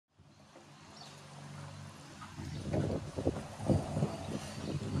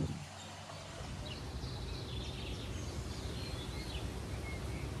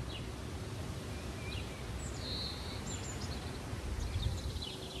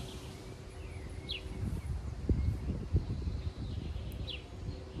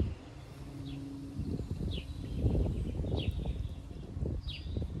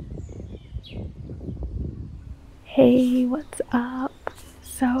Hey, what's up?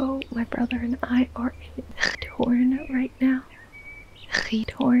 So, my brother and I are in Thorn right now.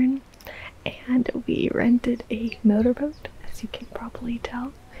 Giethoorn. And we rented a motorboat, as you can probably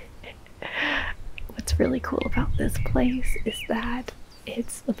tell. What's really cool about this place is that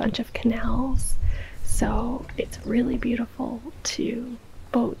it's a bunch of canals, so it's really beautiful to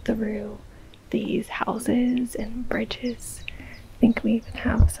boat through these houses and bridges. I think we even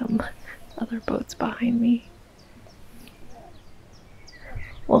have some other boats behind me.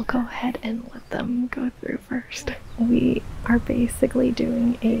 We'll go ahead and let them go through first. We are basically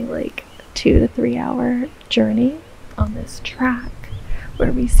doing a 2 to 3 hour journey on this track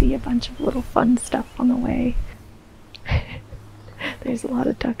where we see a bunch of little fun stuff on the way. There's a lot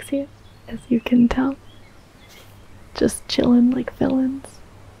of ducks here, as you can tell. Just chilling like villains.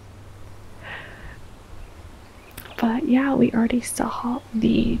 But yeah, we already saw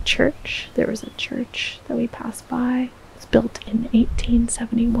the church. There was a church that we passed by. It was built in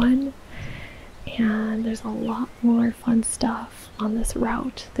 1871. And there's a lot more fun stuff on this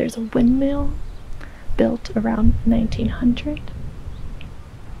route. There's a windmill built around 1900.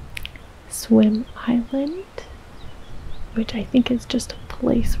 Swim Island, which I think is just a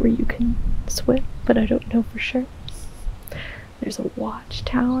place where you can swim, but I don't know for sure. There's a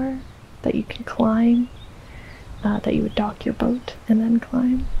watchtower that you can climb, that you would dock your boat and then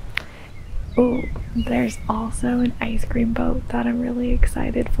climb. Oh, there's also an ice cream boat that I'm really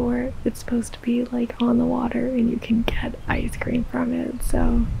excited for. It's supposed to be on the water and you can get ice cream from it,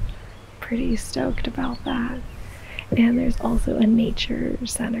 so pretty stoked about that. And there's also a nature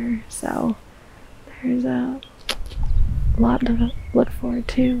center, so there's a lot to look forward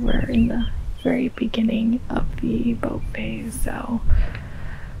to. We're in the very beginning of the boat phase, so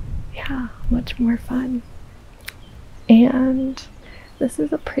yeah, much more fun. And this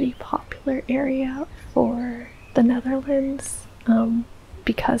is a pretty popular area for the Netherlands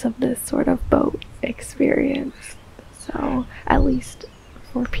because of this sort of boat experience. So at least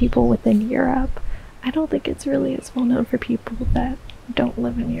for people within Europe, I don't think it's really as well known for people that don't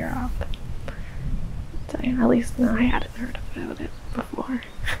live in Europe. So at least I hadn't heard about it before.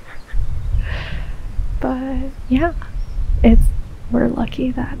 But yeah, we're lucky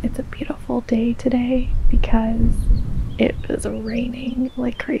that it's a beautiful day today because it was raining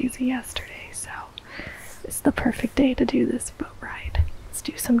like crazy yesterday, so it's the perfect day to do this boat ride. Let's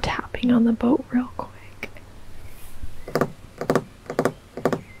do some tapping on the boat real quick.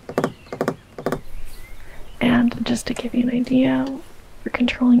 And just to give you an idea, we're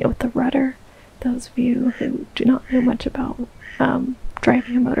controlling it with the rudder. Those of you who do not know much about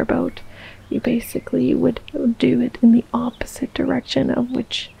driving a motorboat, you basically would do it in the opposite direction of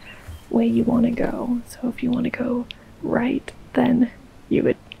which way you want to go. So if you want to go right, then you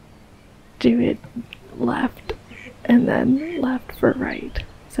would do it left and then left for right.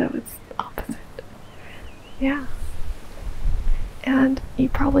 So it's opposite. Yeah. And you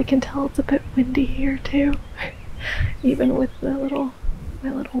probably can tell it's a bit windy here too, even with my little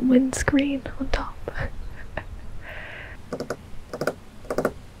windscreen on top.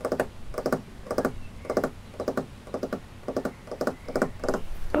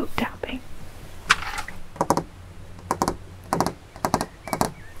 Boat tapping.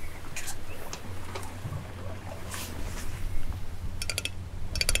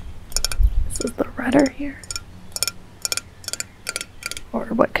 This is the rudder here. Or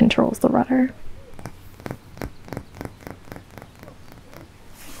what controls the rudder.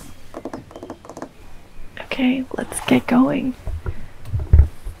 Okay, let's get going.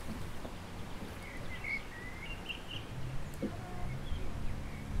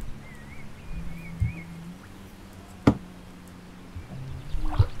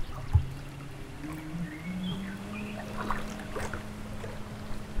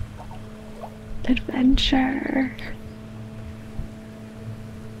 Adventure.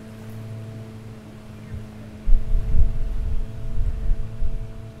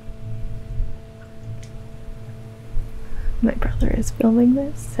 My brother is filming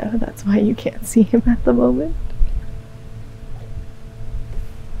this, so that's why you can't see him at the moment.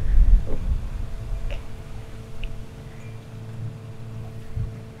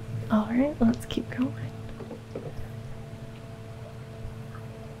 Alright, let's keep going.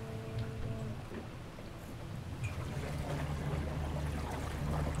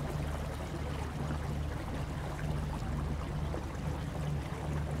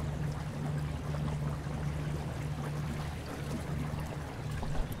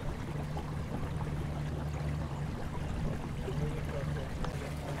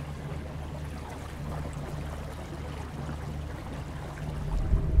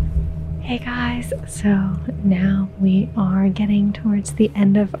 Hey guys, so now we are getting towards the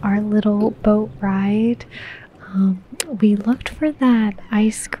end of our little boat ride. We looked for that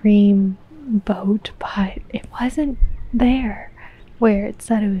ice cream boat, but it wasn't there where it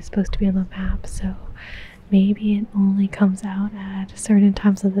said it was supposed to be on the map, so maybe it only comes out at certain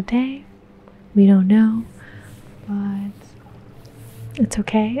times of the day. We don't know, but it's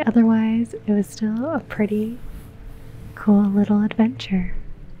okay. Otherwise, it was still a pretty cool little adventure.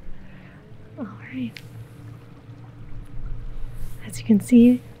 Alright. As you can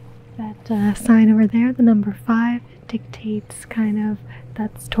see, that sign over there, the number 5, dictates kind of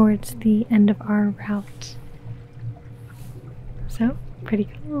that's towards the end of our route. So, pretty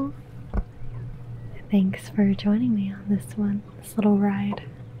cool. Thanks for joining me on this one, this little ride.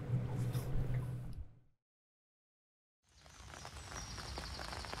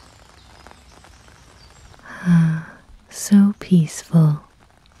 So peaceful.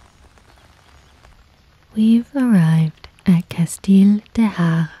 We've arrived at Kasteel de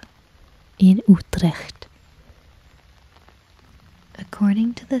Haar in Utrecht.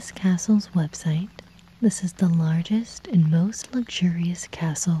 According to this castle's website, this is the largest and most luxurious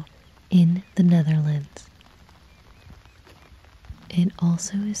castle in the Netherlands. It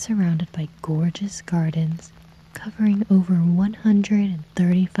also is surrounded by gorgeous gardens covering over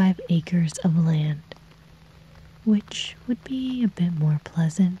 135 acres of land, which would be a bit more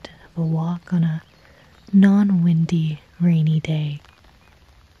pleasant of a walk on a non-windy, rainy day.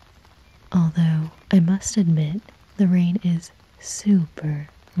 Although I must admit, the rain is super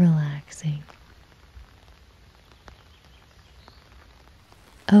relaxing.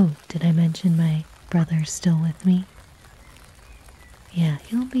 Oh, did I mention my brother's still with me? Yeah,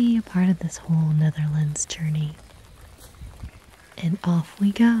 he'll be a part of this whole Netherlands journey. And off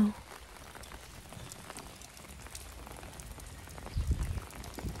we go.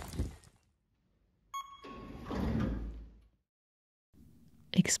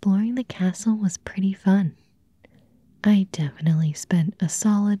 Exploring the castle was pretty fun. I definitely spent a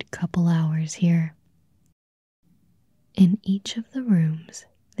solid couple hours here. In each of the rooms,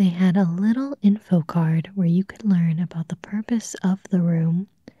 they had a little info card where you could learn about the purpose of the room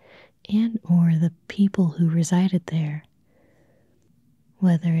and or the people who resided there.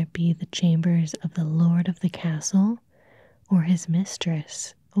 Whether it be the chambers of the lord of the castle, or his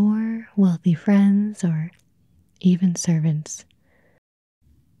mistress, or wealthy friends, or even servants.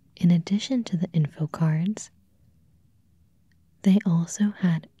 In addition to the info cards, they also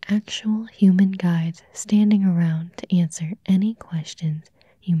had actual human guides standing around to answer any questions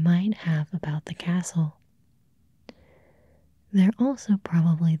you might have about the castle. They're also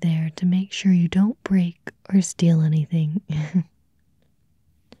probably there to make sure you don't break or steal anything.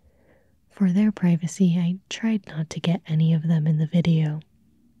 For their privacy, I tried not to get any of them in the video.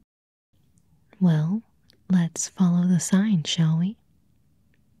 Well, let's follow the sign, shall we?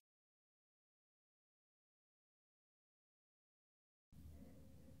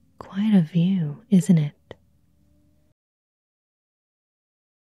 Quite a view, isn't it?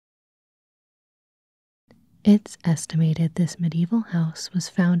 It's estimated this medieval house was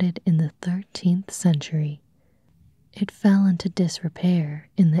founded in the 13th century. It fell into disrepair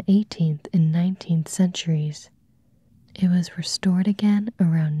in the 18th and 19th centuries. It was restored again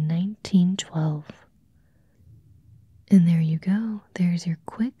around 1912. And there you go, there's your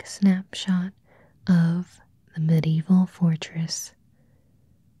quick snapshot of the medieval fortress.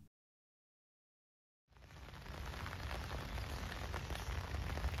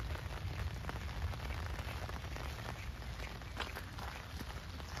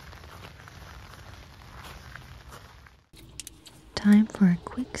 Time for a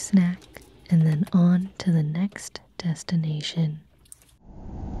quick snack and then on to the next destination.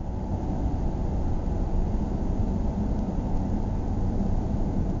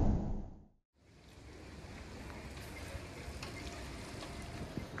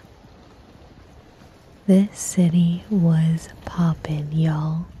 This city was poppin',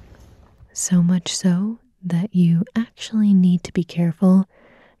 y'all. So much so that you actually need to be careful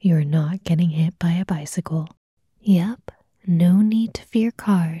you're not getting hit by a bicycle. Yep. No need to fear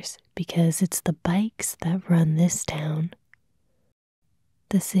cars because it's the bikes that run this town.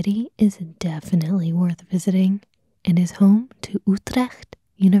 The city is definitely worth visiting and is home to Utrecht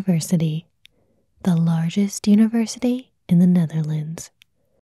University, the largest university in the Netherlands.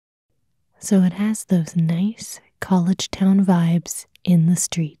 So it has those nice college town vibes in the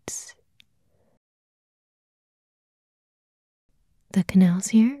streets. The canals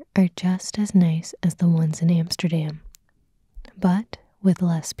here are just as nice as the ones in Amsterdam, but with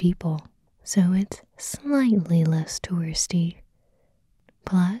less people, so it's slightly less touristy.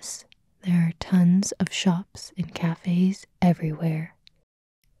 Plus, There are tons of shops and cafes everywhere.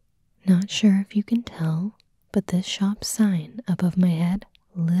 Not sure if you can tell, but this shop sign above my head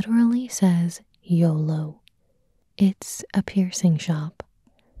literally says YOLO. It's a piercing shop.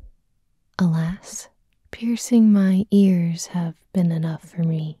 Alas, piercing my ears have been enough for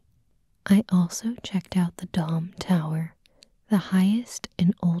me. I also checked out the Dom Tower, the highest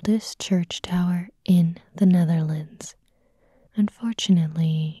and oldest church tower in the Netherlands.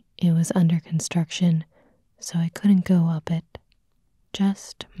 Unfortunately, it was under construction, so I couldn't go up it.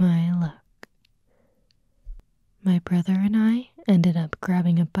 Just my luck. My brother and I ended up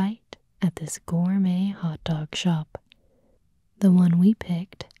grabbing a bite at this gourmet hot dog shop. The one we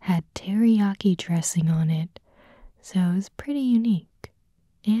picked had teriyaki dressing on it, so it was pretty unique,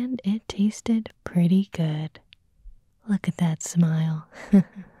 and it tasted pretty good. Look at that smile.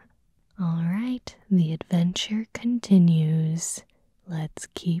 Alright, the adventure continues. Let's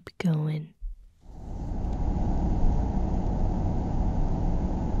keep going.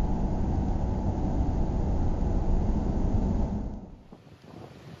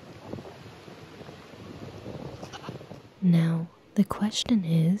 Now, the question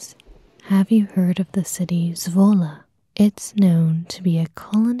is, have you heard of the city Zwolle? It's known to be a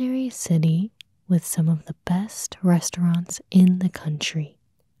culinary city with some of the best restaurants in the country.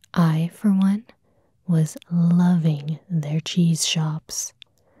 I, for one, was loving their cheese shops.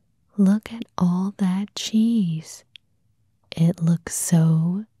 Look at all that cheese. It looks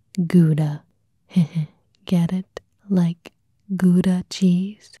so Gouda. Get it? Like Gouda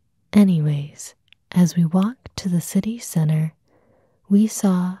cheese? Anyways, as we walked to the city center, we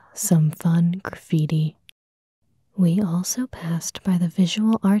saw some fun graffiti. We also passed by the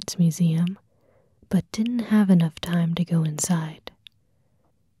Visual Arts Museum, but didn't have enough time to go inside.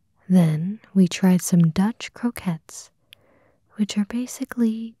 Then we tried some Dutch croquettes, which are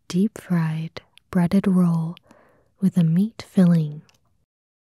basically deep-fried breaded roll with a meat filling.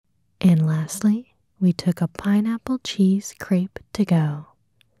 And lastly, we took a pineapple cheese crepe to go.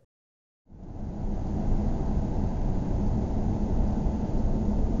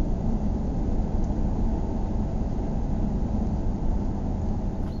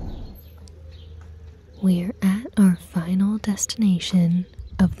 We're at our final destination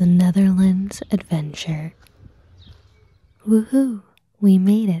of the Netherlands adventure. Woohoo! We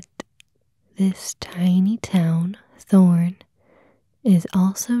made it! This tiny town, Thorn, is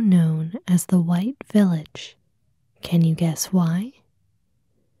also known as the White Village. Can you guess why?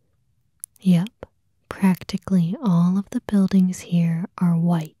 Yep, practically all of the buildings here are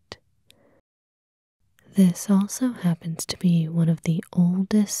white. This also happens to be one of the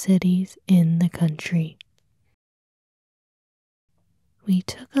oldest cities in the country. We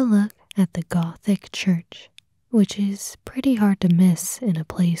took a look at the Gothic church, which is pretty hard to miss in a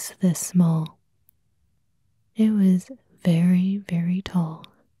place this small. It was very, very tall.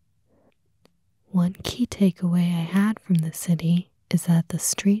 One key takeaway I had from the city is that the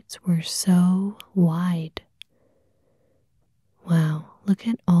streets were so wide. Wow, look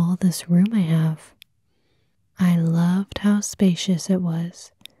at all this room I have. I loved how spacious it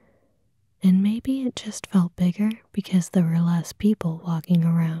was, and maybe it just felt bigger because there were less people walking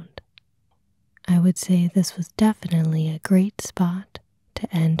around. I would say this was definitely a great spot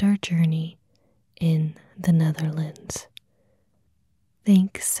to end our journey in the Netherlands.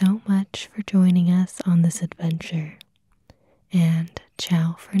 Thanks so much for joining us on this adventure, and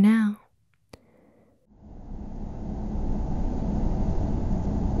ciao for now.